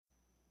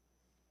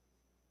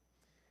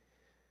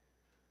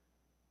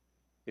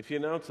If you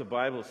announce a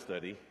Bible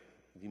study,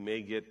 you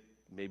may get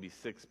maybe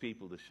 6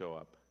 people to show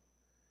up.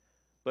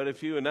 But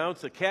if you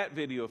announce a cat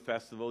video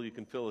festival, you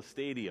can fill a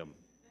stadium.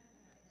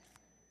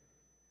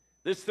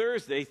 This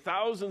Thursday,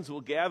 thousands will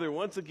gather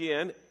once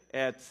again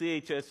at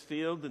CHS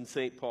Field in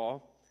St.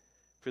 Paul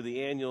for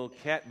the annual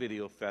Cat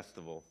Video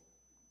Festival.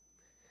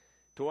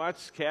 To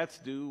watch cats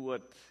do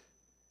what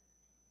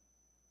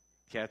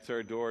cats are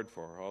adored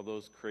for, all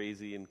those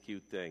crazy and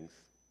cute things.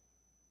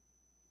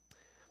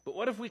 But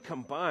what if we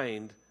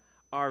combined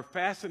our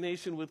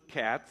fascination with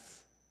cats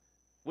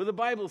with a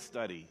Bible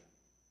study?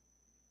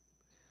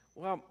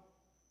 Well,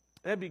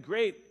 that'd be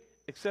great,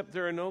 except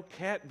there are no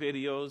cat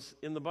videos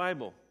in the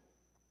Bible.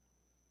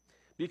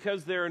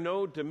 Because there are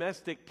no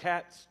domestic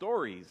cat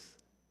stories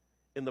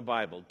in the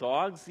Bible.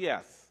 Dogs,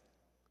 yes,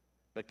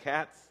 but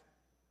cats,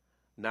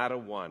 not a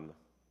one.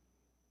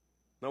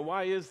 Now,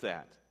 why is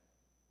that?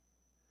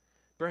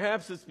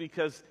 Perhaps it's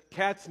because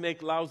cats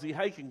make lousy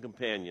hiking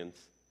companions.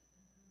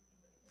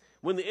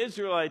 When the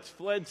Israelites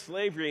fled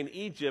slavery in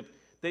Egypt,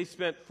 they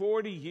spent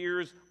 40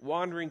 years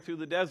wandering through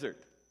the desert.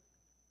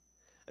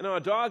 And now a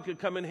dog could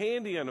come in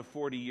handy on a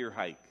 40-year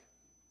hike.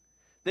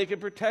 They could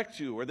protect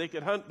you, or they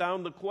could hunt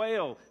down the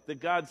quail that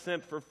God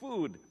sent for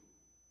food.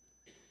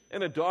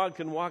 And a dog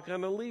can walk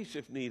on a leash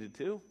if needed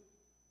to.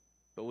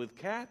 But with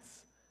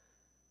cats,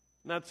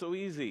 not so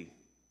easy.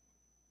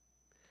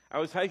 I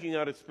was hiking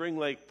out at Spring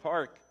Lake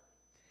Park,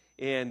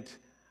 and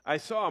I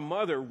saw a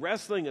mother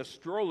wrestling a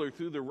stroller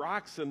through the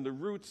rocks and the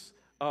roots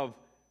of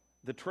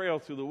the trail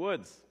through the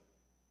woods.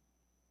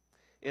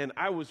 And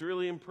I was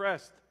really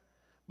impressed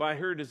by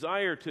her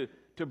desire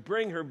to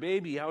bring her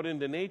baby out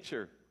into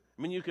nature.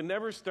 I mean, you can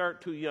never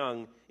start too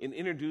young in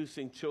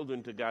introducing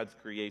children to God's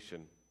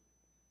creation.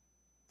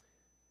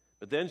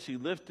 But then she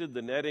lifted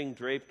the netting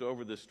draped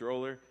over the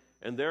stroller,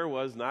 and there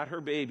was not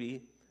her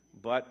baby,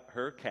 but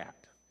her cat,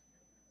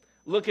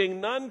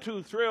 looking none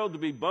too thrilled to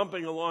be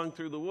bumping along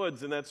through the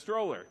woods in that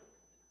stroller.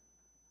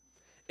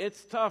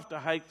 It's tough to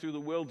hike through the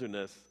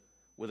wilderness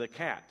with a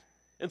cat.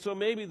 And so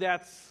maybe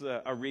that's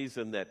a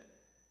reason that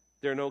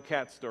there are no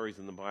cat stories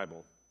in the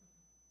Bible.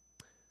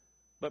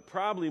 But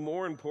probably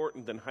more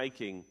important than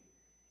hiking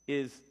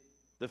is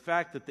the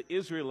fact that the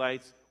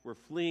Israelites were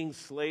fleeing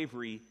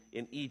slavery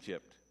in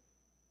Egypt.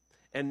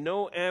 And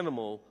no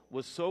animal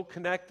was so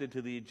connected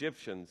to the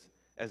Egyptians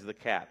as the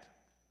cat.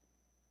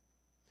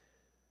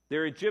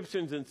 Their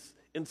Egyptians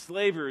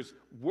enslavers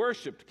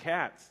worshipped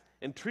cats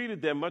and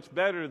treated them much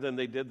better than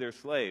they did their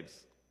slaves.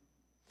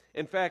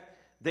 In fact,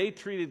 they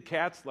treated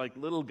cats like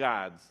little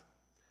gods,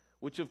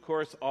 which of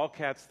course all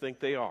cats think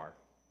they are.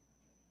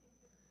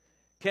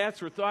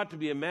 Cats were thought to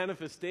be a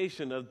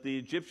manifestation of the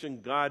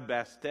Egyptian god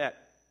Bastet,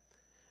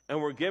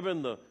 and were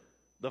given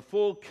the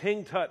full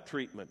King Tut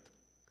treatment,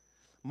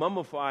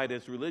 mummified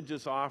as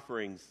religious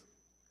offerings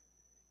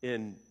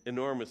in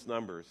enormous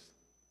numbers.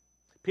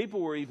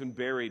 People were even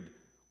buried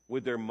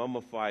with their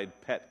mummified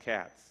pet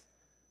cats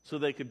so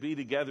they could be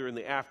together in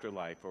the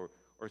afterlife, or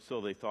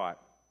so they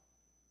thought.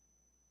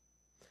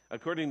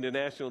 According to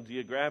National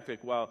Geographic,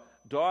 while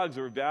dogs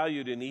were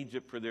valued in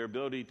Egypt for their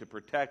ability to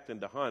protect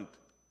and to hunt,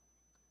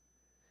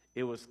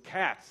 it was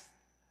cats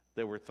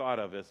that were thought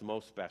of as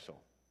most special.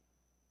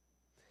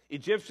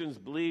 Egyptians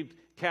believed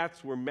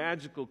cats were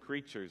magical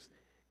creatures,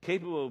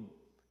 capable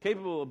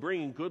of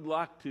bringing good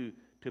luck to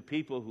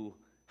people who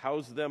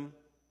housed them.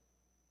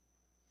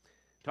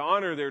 To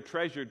honor their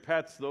treasured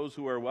pets, those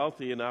who are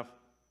wealthy enough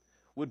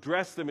would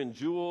dress them in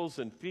jewels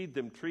and feed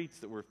them treats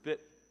that were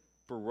fit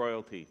for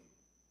royalty.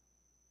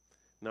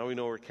 Now we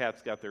know where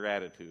cats got their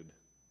attitude.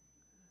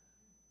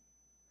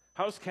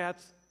 House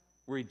cats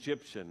were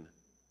Egyptian,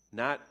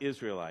 not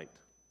Israelite.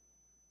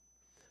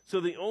 So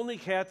the only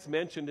cats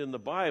mentioned in the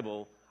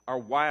Bible are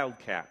wild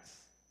cats.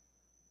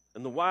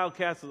 And the wild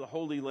cats of the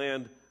Holy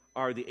Land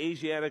are the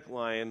Asiatic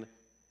lion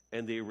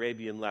and the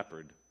Arabian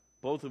leopard,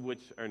 both of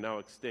which are now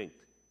extinct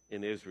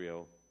in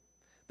Israel.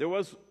 There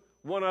was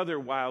one other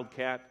wild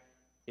cat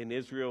in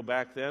Israel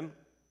back then.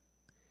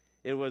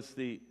 It was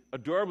the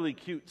adorably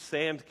cute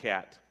sand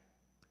cat.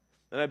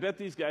 And I bet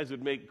these guys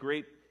would make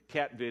great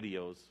cat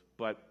videos,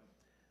 but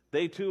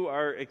they too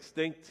are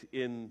extinct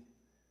in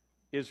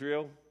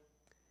Israel,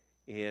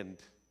 and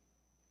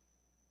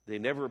they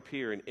never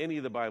appear in any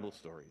of the Bible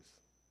stories.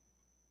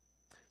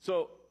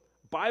 So,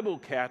 Bible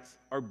cats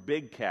are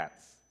big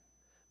cats.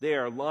 They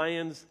are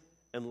lions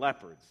and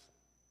leopards.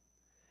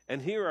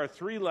 And here are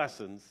 3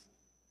 lessons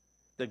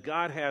that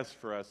God has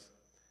for us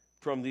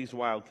from these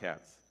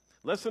wildcats.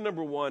 Lesson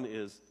number 1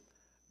 is,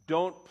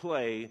 don't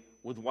play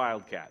with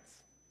wildcats.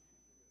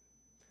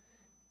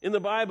 In the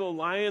Bible,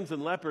 lions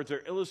and leopards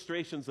are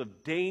illustrations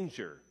of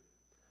danger,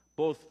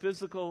 both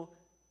physical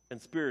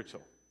and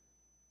spiritual.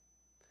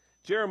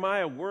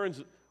 Jeremiah warns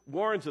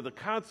of the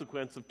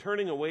consequence of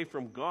turning away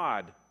from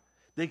God.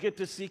 They get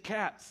to see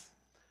cats,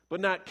 but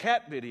not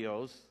cat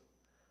videos,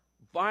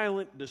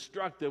 violent,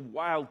 destructive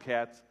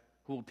wildcats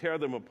who will tear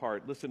them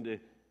apart. Listen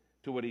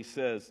to what he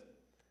says.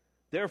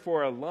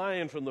 Therefore, a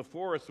lion from the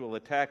forest will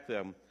attack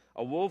them,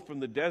 A wolf from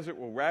the desert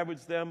will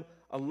ravage them.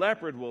 A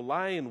leopard will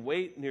lie in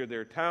wait near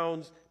their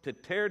towns to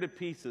tear to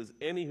pieces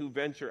any who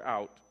venture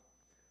out.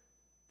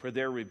 For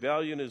their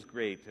rebellion is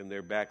great and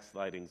their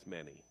backslidings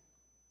many.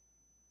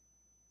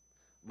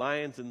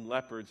 Lions and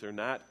leopards are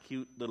not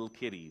cute little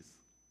kitties.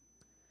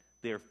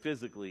 They are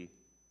physically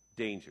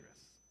dangerous.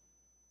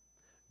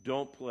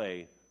 Don't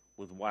play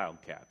with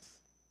wildcats.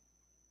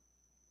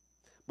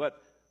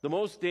 But the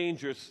most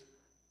dangerous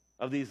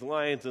of these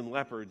lions and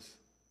leopards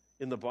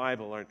in the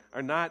Bible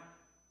are not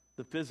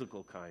the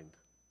physical kind,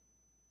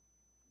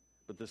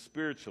 but the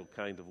spiritual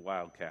kind of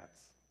wildcats.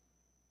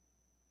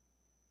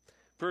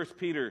 First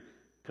Peter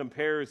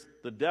compares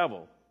the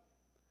devil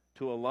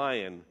to a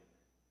lion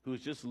who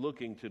is just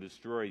looking to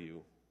destroy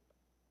you.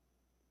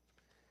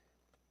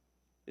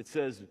 It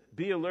says,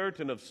 "Be alert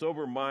and of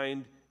sober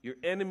mind. Your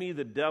enemy,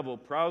 the devil,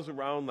 prowls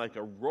around like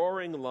a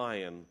roaring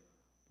lion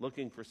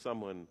looking for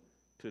someone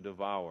to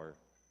devour."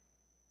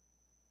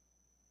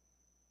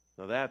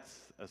 Now that's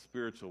a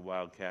spiritual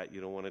wildcat you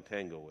don't want to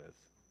tangle with.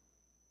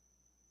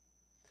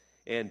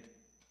 And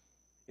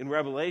in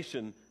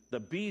Revelation, the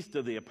beast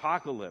of the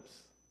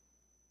apocalypse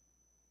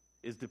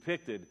is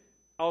depicted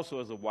also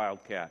as a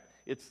wildcat.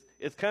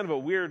 It's kind of a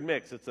weird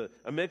mix. It's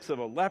a mix of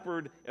a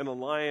leopard and a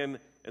lion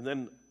and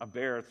then a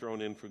bear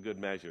thrown in for good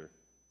measure.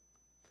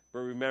 But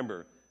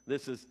remember,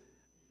 this is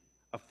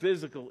a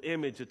physical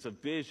image. It's a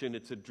vision.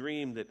 It's a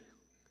dream that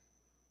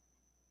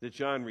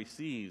John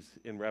receives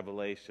in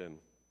Revelation.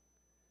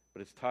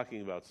 But it's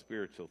talking about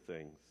spiritual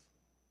things.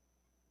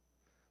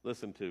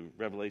 Listen to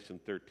Revelation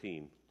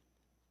 13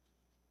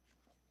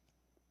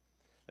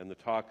 and the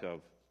talk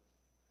of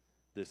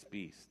this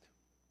beast.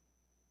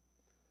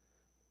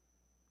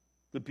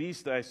 "The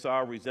beast I saw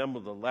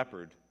resembled a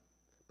leopard,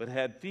 but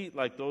had feet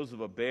like those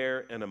of a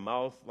bear and a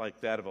mouth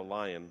like that of a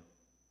lion.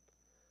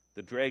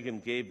 The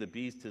dragon gave the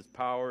beast his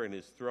power and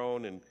his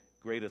throne and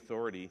great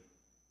authority.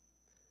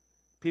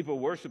 People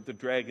worshiped the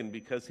dragon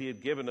because he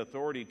had given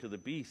authority to the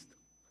beast.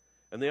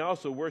 And they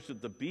also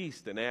worshiped the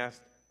beast and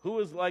asked, 'Who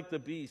is like the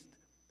beast?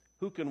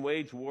 Who can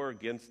wage war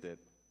against it?'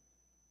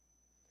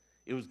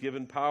 It was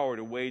given power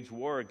to wage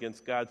war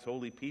against God's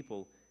holy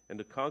people and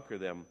to conquer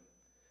them.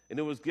 And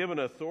it was given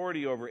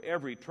authority over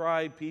every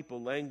tribe,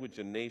 people, language,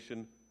 and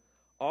nation.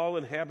 All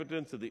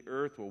inhabitants of the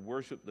earth will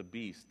worship the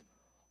beast,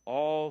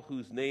 all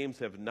whose names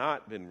have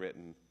not been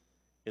written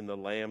in the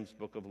Lamb's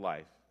book of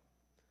life,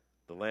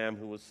 the Lamb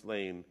who was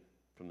slain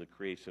from the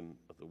creation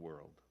of the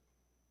world."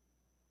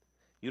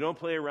 You don't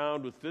play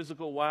around with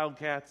physical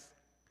wildcats,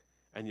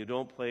 and you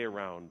don't play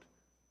around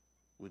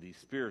with these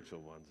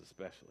spiritual ones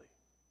especially.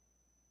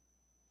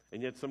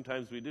 And yet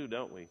sometimes we do,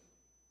 don't we?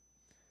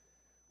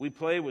 We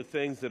play with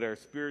things that are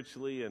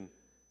spiritually and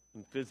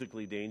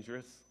physically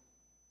dangerous.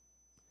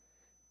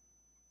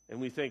 And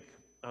we think,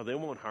 oh, they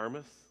won't harm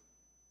us.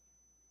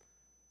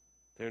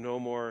 They're no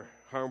more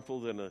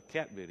harmful than a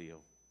cat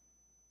video.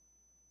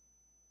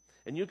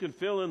 And you can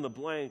fill in the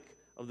blank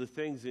of the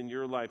things in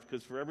your life,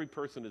 because for every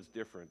person it's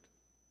different.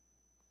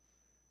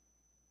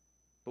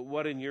 But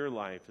what in your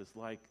life is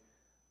like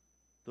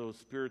those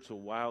spiritual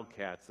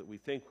wildcats that we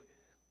think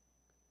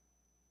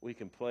we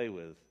can play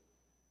with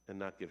and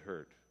not get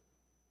hurt?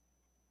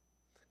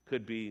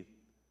 Could be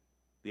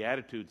the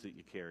attitudes that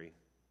you carry.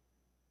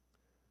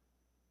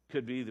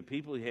 Could be the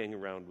people you hang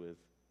around with.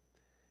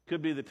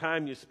 Could be the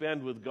time you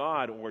spend with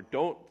God or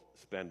don't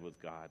spend with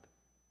God.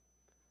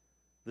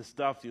 The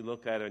stuff you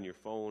look at on your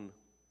phone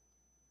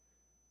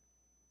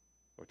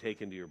or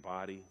take into your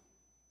body.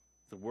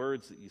 The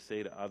words that you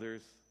say to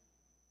others.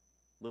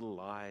 Little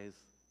lies,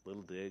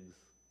 little digs.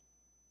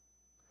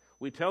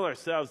 We tell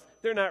ourselves,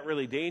 they're not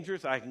really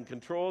dangerous. I can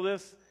control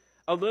this.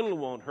 A little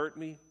won't hurt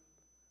me.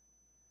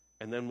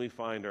 And then we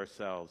find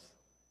ourselves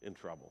in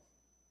trouble.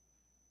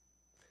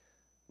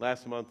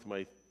 Last month,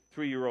 my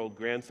 3-year-old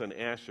grandson,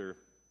 Asher,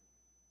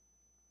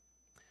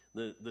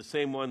 the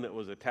same one that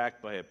was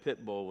attacked by a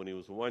pit bull when he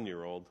was a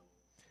 1-year-old,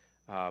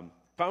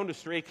 found a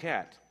stray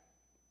cat.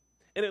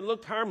 And it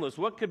looked harmless.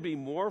 What could be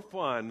more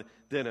fun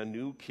than a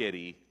new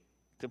kitty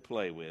to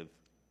play with?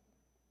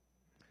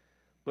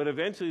 But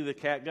eventually the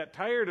cat got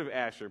tired of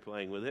Asher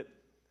playing with it,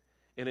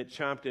 and it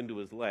chomped into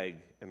his leg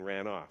and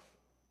ran off.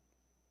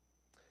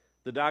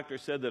 The doctor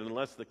said that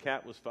unless the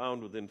cat was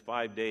found within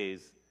 5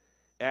 days,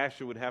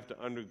 Asher would have to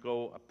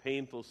undergo a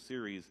painful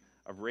series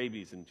of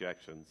rabies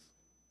injections.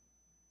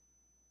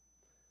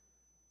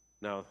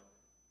 Now,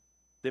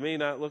 they may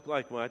not look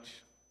like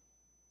much.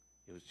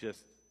 It was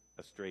just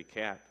a stray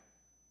cat.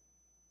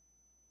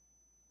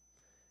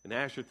 And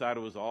Asher thought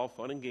it was all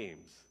fun and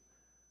games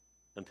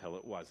until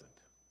it wasn't.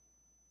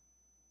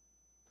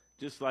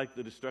 Just like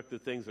the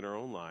destructive things in our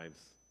own lives.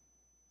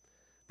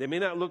 They may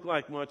not look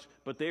like much,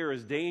 but they are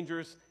as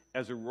dangerous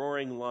as a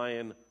roaring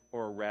lion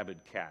or a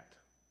rabid cat.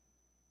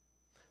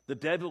 The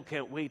devil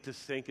can't wait to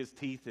sink his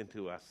teeth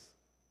into us.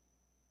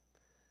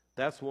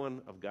 That's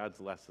one of God's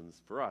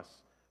lessons for us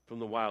from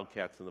the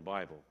wildcats in the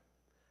Bible.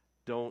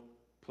 Don't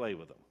play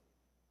with them.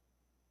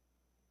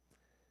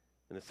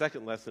 And the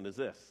second lesson is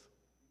this: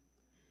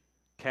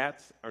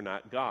 cats are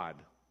not God.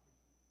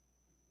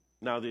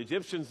 Now, the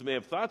Egyptians may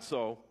have thought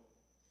so,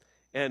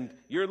 and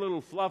your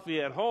little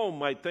Fluffy at home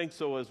might think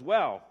so as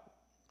well.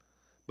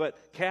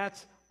 But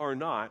cats are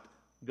not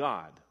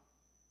God.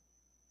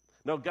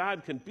 Now,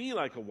 God can be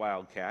like a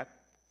wild cat.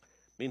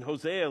 I mean,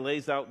 Hosea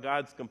lays out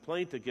God's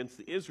complaint against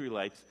the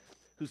Israelites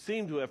who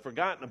seem to have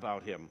forgotten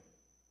about him.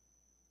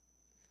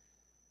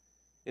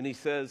 And he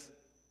says,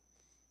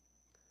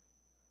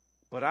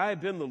 "But I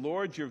have been the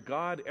Lord your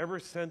God ever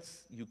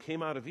since you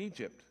came out of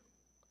Egypt.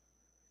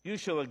 You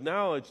shall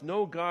acknowledge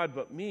no God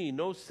but me,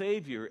 no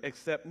Savior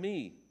except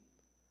me.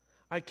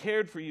 I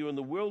cared for you in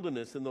the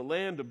wilderness, in the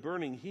land of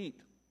burning heat.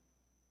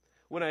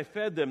 When I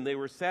fed them, they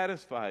were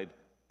satisfied.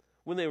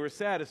 When they were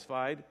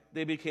satisfied,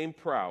 they became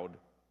proud,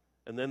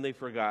 and then they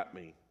forgot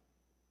me.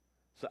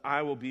 So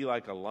I will be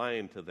like a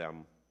lion to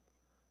them.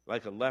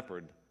 Like a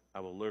leopard,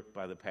 I will lurk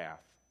by the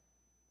path."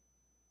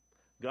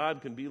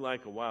 God can be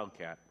like a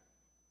wildcat,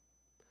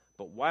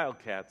 but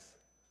wildcats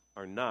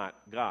are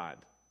not God.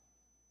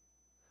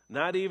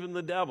 Not even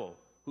the devil,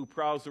 who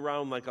prowls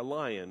around like a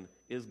lion,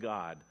 is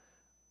God.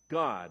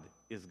 God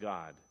is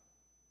God.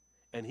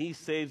 And he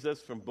saves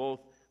us from both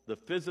the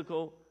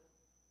physical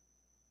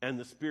and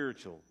the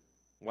spiritual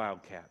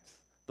wildcats,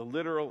 the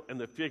literal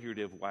and the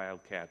figurative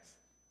wildcats,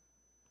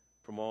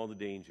 from all the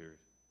danger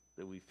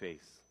that we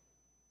face.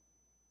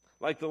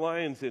 Like the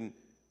lions in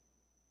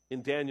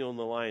Daniel and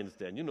the lion's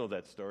den. You know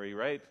that story,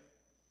 right?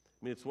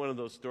 I mean, it's one of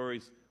those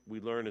stories we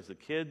learn as a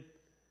kid.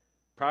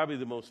 Probably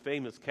the most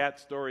famous cat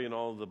story in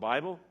all of the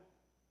Bible.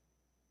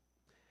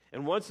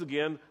 And once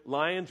again,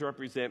 lions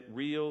represent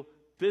real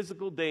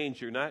physical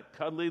danger, not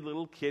cuddly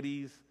little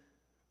kitties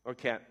or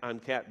cat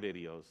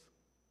videos.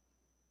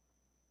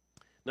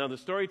 Now, the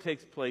story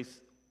takes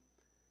place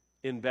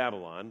in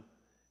Babylon,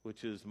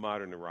 which is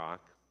modern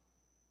Iraq.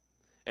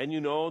 And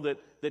you know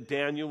that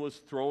Daniel was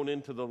thrown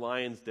into the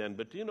lion's den.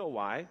 But do you know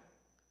why? Do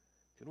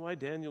you know why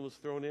Daniel was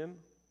thrown in?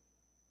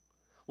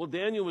 Well,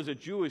 Daniel was a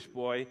Jewish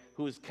boy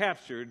who was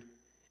captured,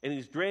 and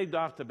he's dragged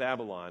off to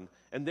Babylon.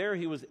 And there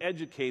he was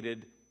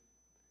educated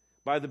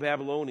by the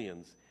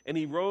Babylonians. And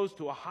he rose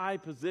to a high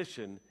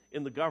position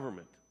in the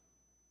government.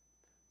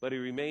 But he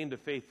remained a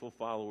faithful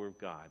follower of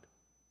God.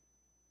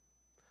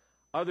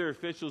 Other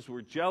officials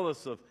were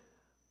jealous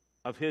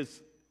of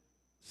his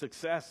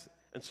success,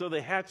 and so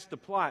they hatched a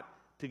plot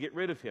to get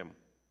rid of him.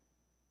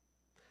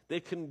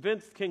 They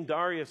convinced King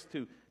Darius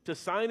to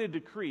sign a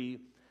decree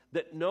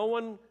that no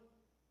one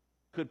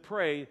could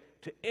pray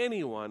to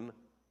anyone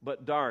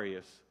but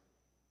Darius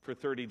for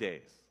 30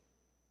 days.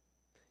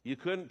 You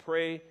couldn't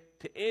pray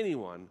to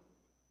anyone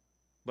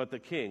but the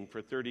king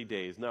for 30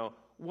 days. Now,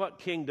 what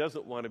king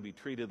doesn't want to be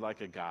treated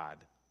like a god?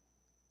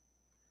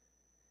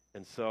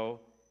 And so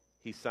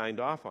he signed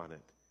off on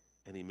it,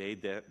 and he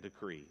made that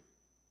decree.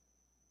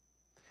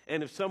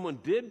 And if someone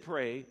did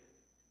pray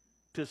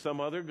to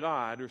some other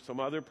god or some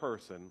other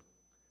person,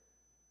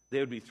 they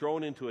would be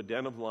thrown into a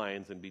den of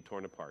lions and be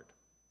torn apart.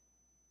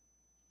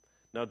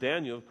 Now,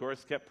 Daniel, of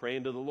course, kept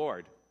praying to the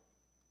Lord.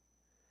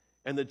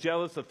 And the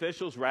jealous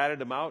officials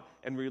ratted him out,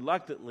 and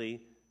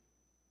reluctantly,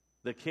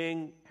 the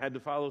king had to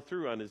follow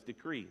through on his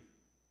decree.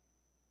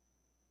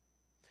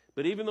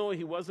 But even though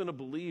he wasn't a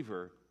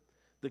believer,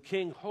 the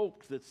king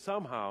hoped that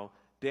somehow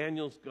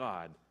Daniel's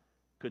God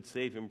could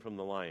save him from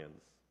the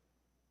lions.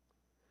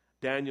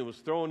 Daniel was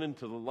thrown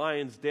into the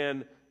lion's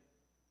den,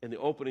 and the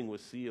opening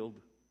was sealed.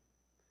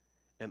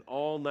 And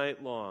all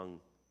night long,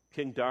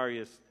 King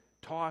Darius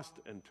tossed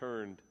and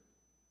turned.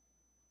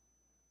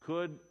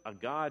 Could a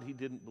God he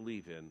didn't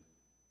believe in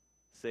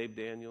save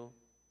Daniel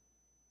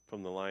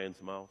from the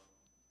lion's mouth?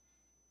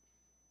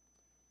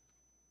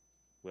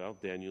 Well,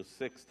 Daniel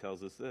 6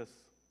 tells us this.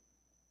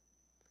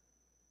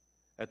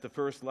 At the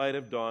first light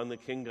of dawn, the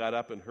king got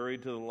up and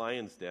hurried to the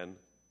lion's den.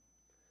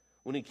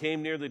 When he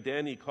came near the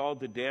den, he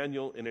called to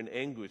Daniel in an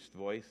anguished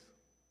voice.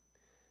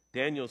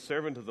 "Daniel,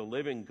 servant of the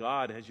living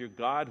God, has your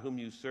God whom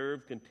you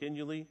serve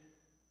continually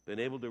been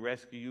able to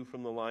rescue you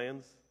from the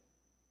lions?"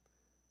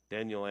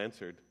 Daniel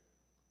answered,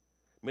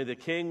 "May the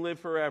king live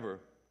forever.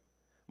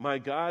 My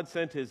God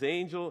sent his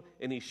angel,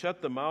 and he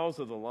shut the mouths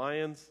of the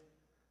lions.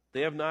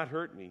 They have not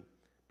hurt me,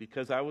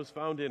 because I was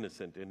found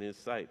innocent in his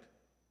sight.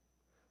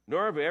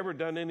 Nor have I ever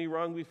done any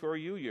wrong before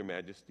you, your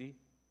majesty."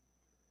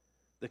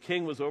 The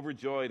king was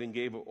overjoyed and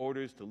gave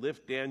orders to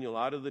lift Daniel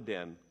out of the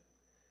den.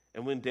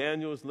 And when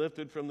Daniel was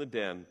lifted from the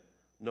den,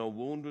 no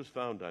wound was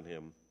found on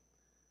him,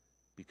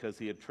 because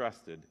he had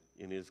trusted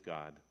in his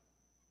God.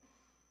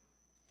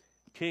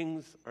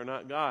 Kings are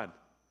not God.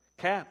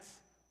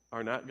 Cats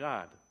are not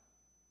God.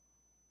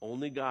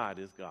 Only God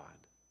is God.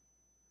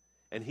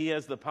 And he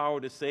has the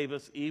power to save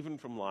us even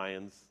from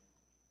lions.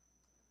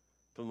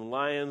 From the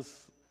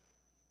lions,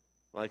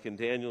 like in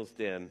Daniel's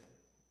den,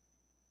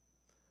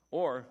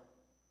 or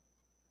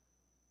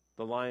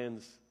the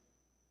lions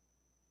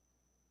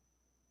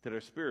that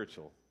are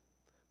spiritual,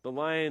 the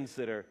lions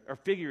that are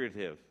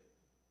figurative,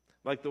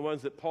 like the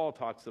ones that Paul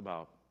talks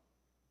about.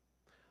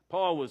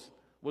 Paul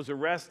was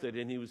arrested,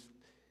 and he was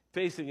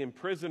facing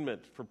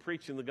imprisonment for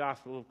preaching the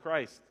gospel of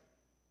Christ.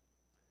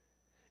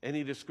 And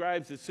he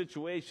describes the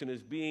situation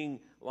as being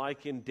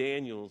like in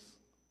Daniel's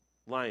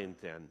lion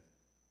den,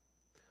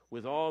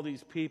 with all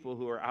these people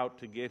who are out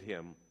to get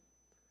him,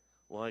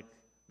 like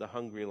the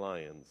hungry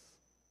lions.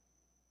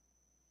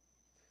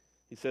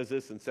 He says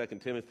this in 2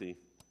 Timothy.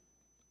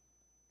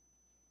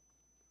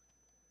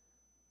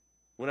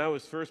 When I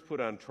was first put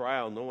on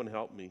trial, no one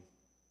helped me.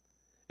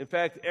 In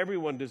fact,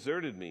 everyone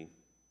deserted me.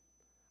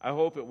 I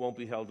hope it won't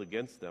be held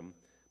against them.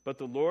 But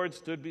the Lord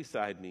stood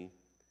beside me.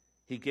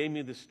 He gave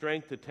me the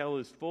strength to tell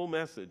his full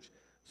message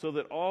so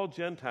that all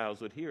Gentiles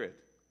would hear it.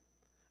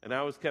 And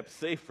I was kept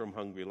safe from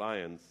hungry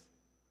lions.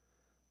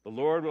 The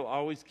Lord will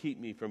always keep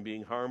me from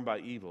being harmed by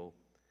evil,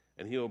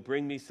 and he will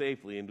bring me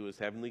safely into his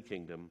heavenly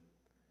kingdom.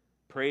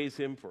 Praise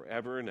him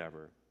forever and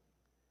ever.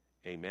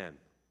 Amen.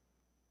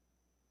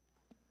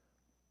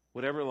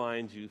 Whatever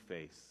lions you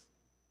face,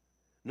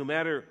 no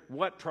matter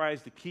what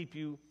tries to keep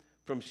you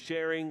from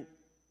sharing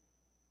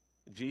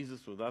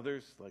Jesus with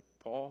others like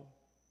Paul,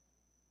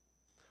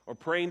 or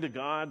praying to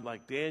God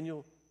like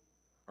Daniel,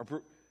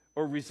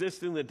 or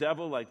resisting the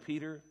devil like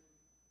Peter,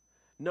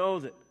 know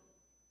that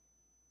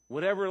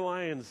whatever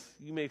lions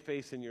you may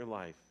face in your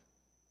life,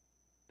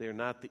 they are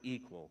not the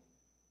equal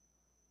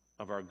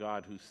of our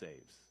God who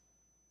saves.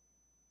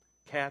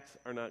 Cats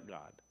are not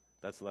God.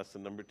 That's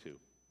lesson number 2.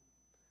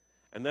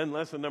 And then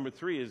lesson number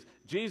 3 is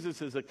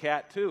Jesus is a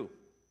cat too.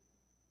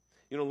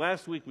 You know,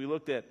 last week we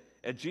looked at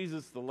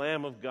Jesus, the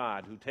Lamb of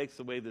God, who takes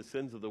away the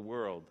sins of the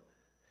world.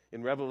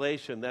 In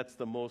Revelation, that's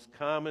the most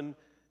common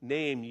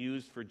name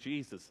used for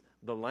Jesus,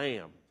 the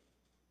Lamb.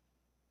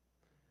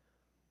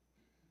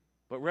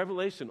 But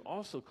Revelation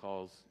also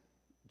calls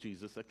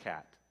Jesus a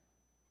cat.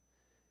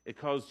 It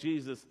calls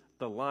Jesus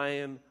the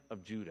Lion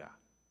of Judah,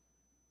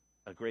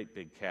 a great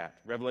big cat.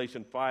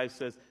 Revelation 5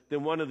 says,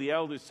 "Then one of the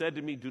elders said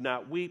to me, 'Do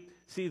not weep.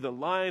 See, the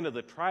Lion of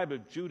the tribe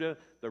of Judah,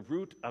 the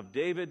Root of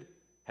David,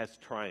 has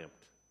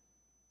triumphed.'"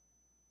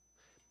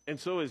 And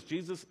so is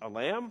Jesus a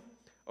lamb,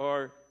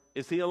 or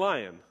is he a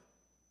lion?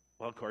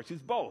 Well, of course,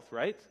 he's both,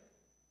 right?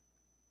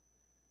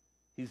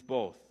 He's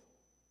both.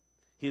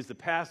 He is the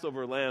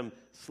Passover lamb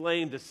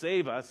slain to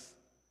save us,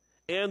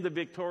 and the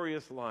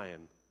victorious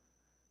lion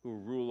who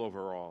will rule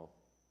over all.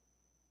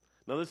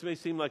 Now, this may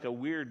seem like a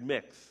weird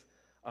mix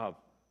of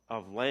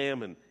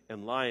lamb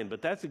and lion,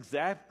 but that's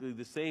exactly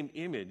the same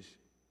image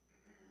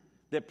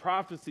that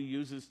prophecy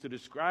uses to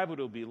describe what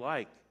it will be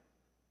like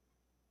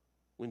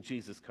when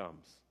Jesus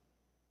comes.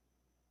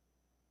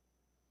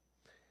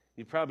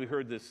 You've probably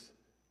heard this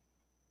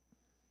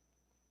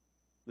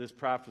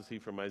prophecy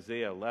from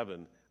Isaiah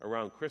 11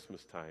 around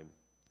Christmas time,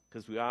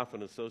 because we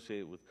often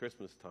associate it with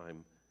Christmas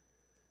time.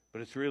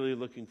 But it's really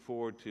looking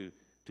forward to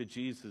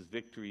Jesus'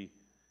 victory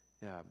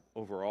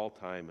over all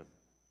time.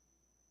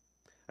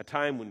 A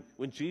time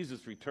when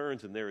Jesus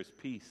returns and there is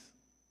peace.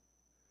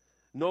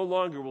 No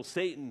longer will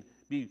Satan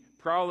be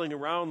prowling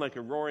around like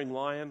a roaring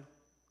lion.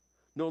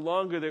 No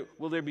longer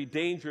will there be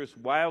dangerous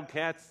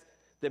wildcats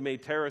that may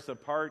tear us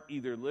apart,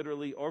 either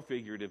literally or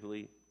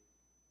figuratively.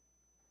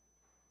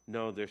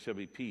 No, there shall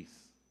be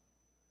peace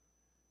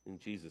in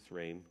Jesus'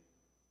 reign.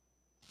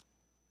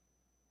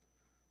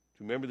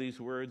 Do you remember these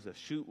words? "A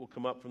shoot will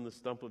come up from the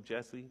stump of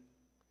Jesse.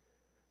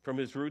 From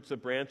his roots a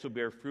branch will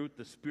bear fruit.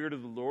 The Spirit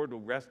of the Lord will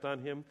rest on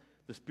him,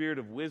 the Spirit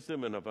of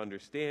wisdom and of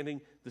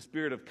understanding, the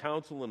Spirit of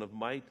counsel and of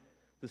might,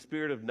 the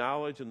Spirit of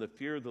knowledge and the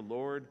fear of the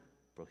Lord,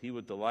 for he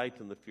would delight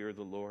in the fear of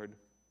the Lord.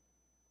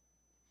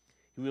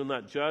 He will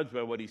not judge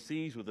by what he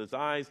sees with his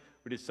eyes,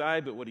 or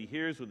decide by what he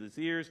hears with his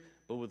ears,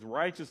 but with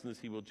righteousness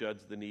he will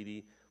judge the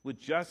needy. With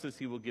justice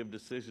he will give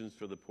decisions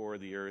for the poor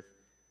of the earth.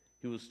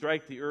 He will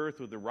strike the earth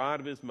with the rod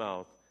of his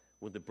mouth.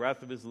 With the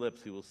breath of his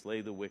lips he will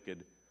slay the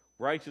wicked.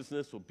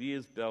 Righteousness will be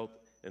his belt,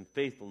 and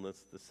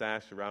faithfulness the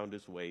sash around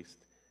his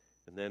waist."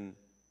 And then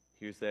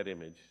here's that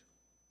image.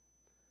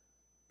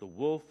 "The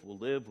wolf will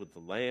live with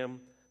the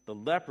lamb. The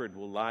leopard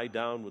will lie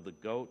down with the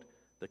goat.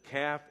 The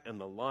calf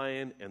and the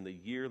lion and the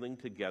yearling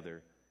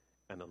together,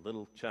 and a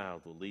little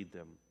child will lead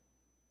them.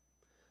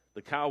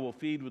 The cow will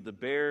feed with the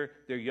bear.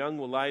 Their young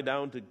will lie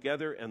down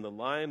together, and the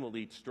lion will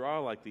eat straw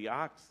like the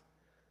ox.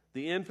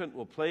 The infant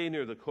will play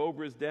near the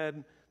cobra's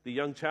den. The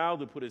young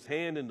child will put his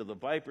hand into the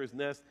viper's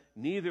nest.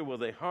 Neither will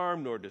they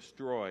harm nor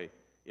destroy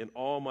in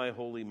all my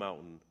holy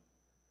mountain.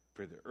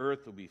 For the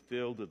earth will be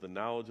filled with the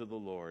knowledge of the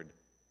Lord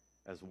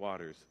as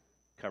waters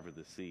cover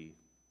the sea."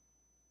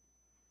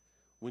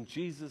 When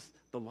Jesus,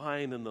 the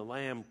lion and the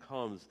lamb,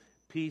 comes,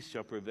 peace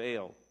shall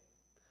prevail.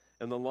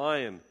 And the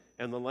lion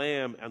and the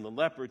lamb and the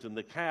leopards and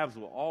the calves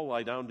will all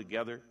lie down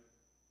together.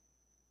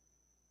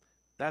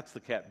 That's the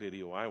cat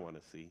video I want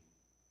to see.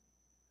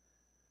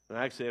 And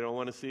actually, I don't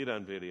want to see it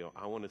on video.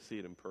 I want to see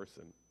it in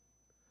person.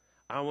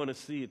 I want to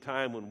see a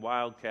time when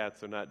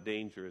wildcats are not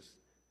dangerous,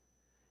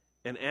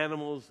 and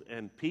animals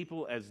and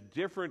people as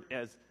different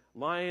as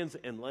lions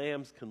and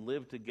lambs can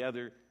live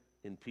together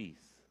in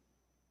peace.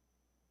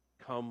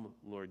 Come,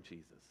 Lord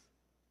Jesus.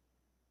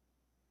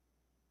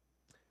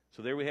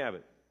 So there we have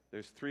it.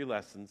 There's 3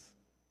 lessons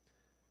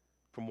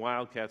from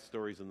wildcat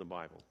stories in the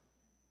Bible.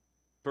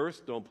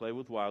 First, don't play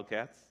with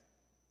wildcats.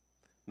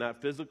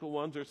 not physical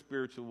ones or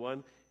spiritual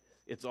ones.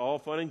 It's all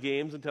fun and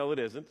games until it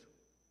isn't.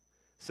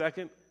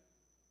 Second,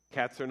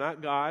 cats are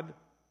not God,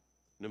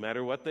 no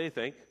matter what they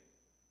think.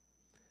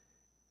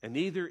 And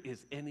neither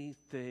is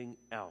anything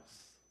else.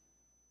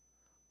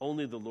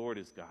 Only the Lord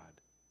is God.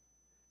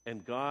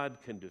 And God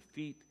can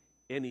defeat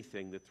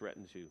anything that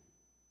threatens you.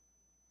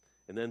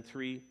 And then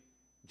 3,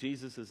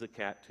 Jesus is a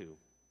cat too.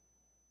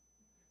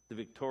 The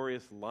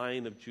victorious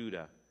Lion of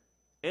Judah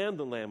and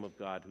the Lamb of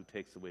God who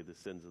takes away the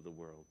sins of the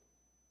world.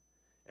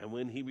 And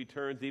when he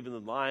returns, even the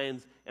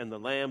lions and the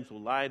lambs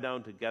will lie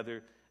down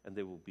together, and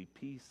there will be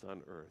peace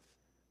on earth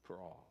for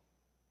all.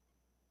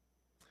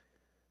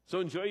 So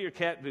enjoy your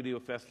cat video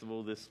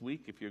festival this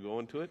week if you're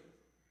going to it,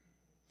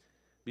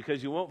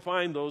 because you won't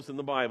find those in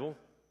the Bible.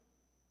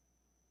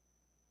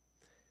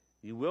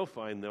 You will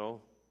find,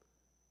 though,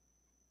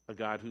 a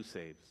God who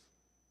saves.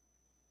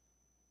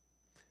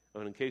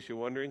 And in case you're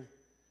wondering,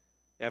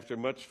 after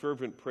much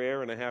fervent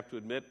prayer, and I have to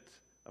admit,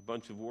 a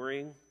bunch of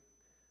worrying,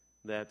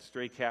 that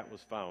stray cat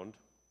was found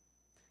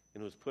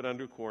and was put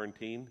under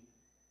quarantine.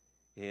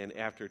 And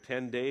after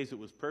 10 days, it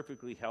was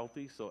perfectly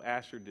healthy, so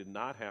Asher did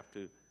not have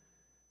to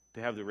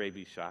have the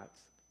rabies shots,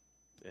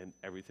 and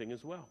everything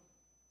is well.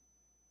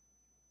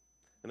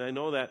 And I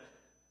know that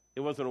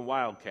it wasn't a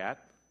wild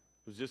cat,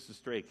 it was just a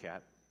stray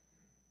cat.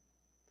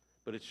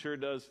 But it sure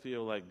does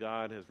feel like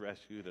God has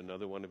rescued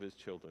another one of his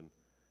children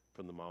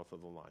from the mouth of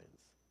the lions.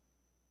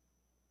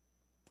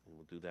 And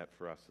will do that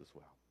for us as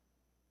well.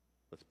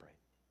 Let's pray.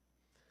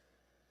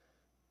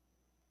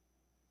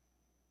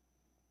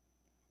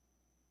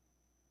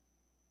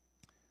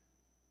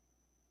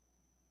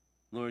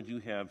 Lord, you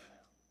have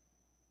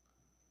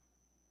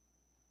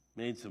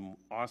made some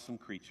awesome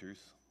creatures,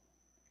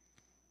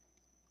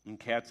 and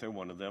cats are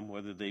one of them,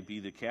 whether they be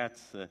the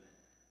cats that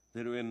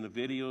are in the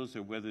videos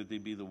or whether they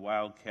be the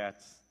wild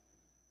cats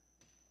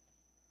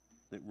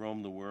that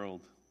roam the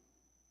world.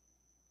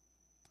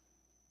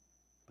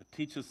 But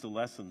teach us the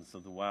lessons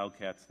of the wild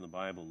cats in the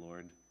Bible,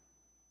 Lord.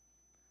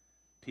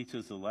 Teach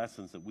us the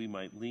lessons that we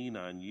might lean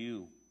on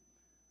you.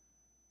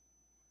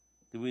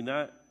 That we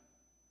not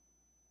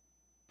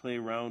play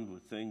around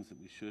with things that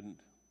we shouldn't,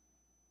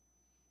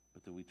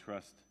 but that we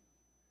trust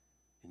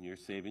in your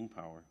saving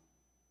power.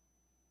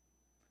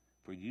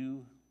 For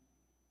you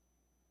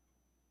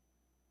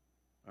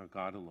are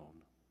God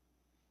alone.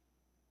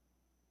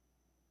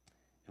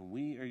 And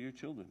we are your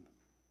children.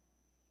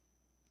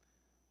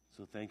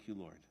 So thank you,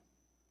 Lord,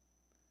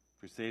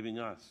 for saving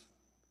us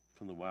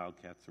from the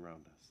wildcats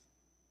around us,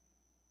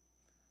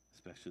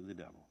 especially the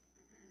devil.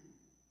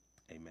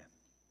 Amen.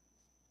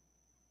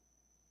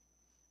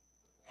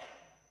 I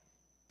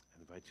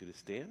invite you to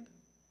stand.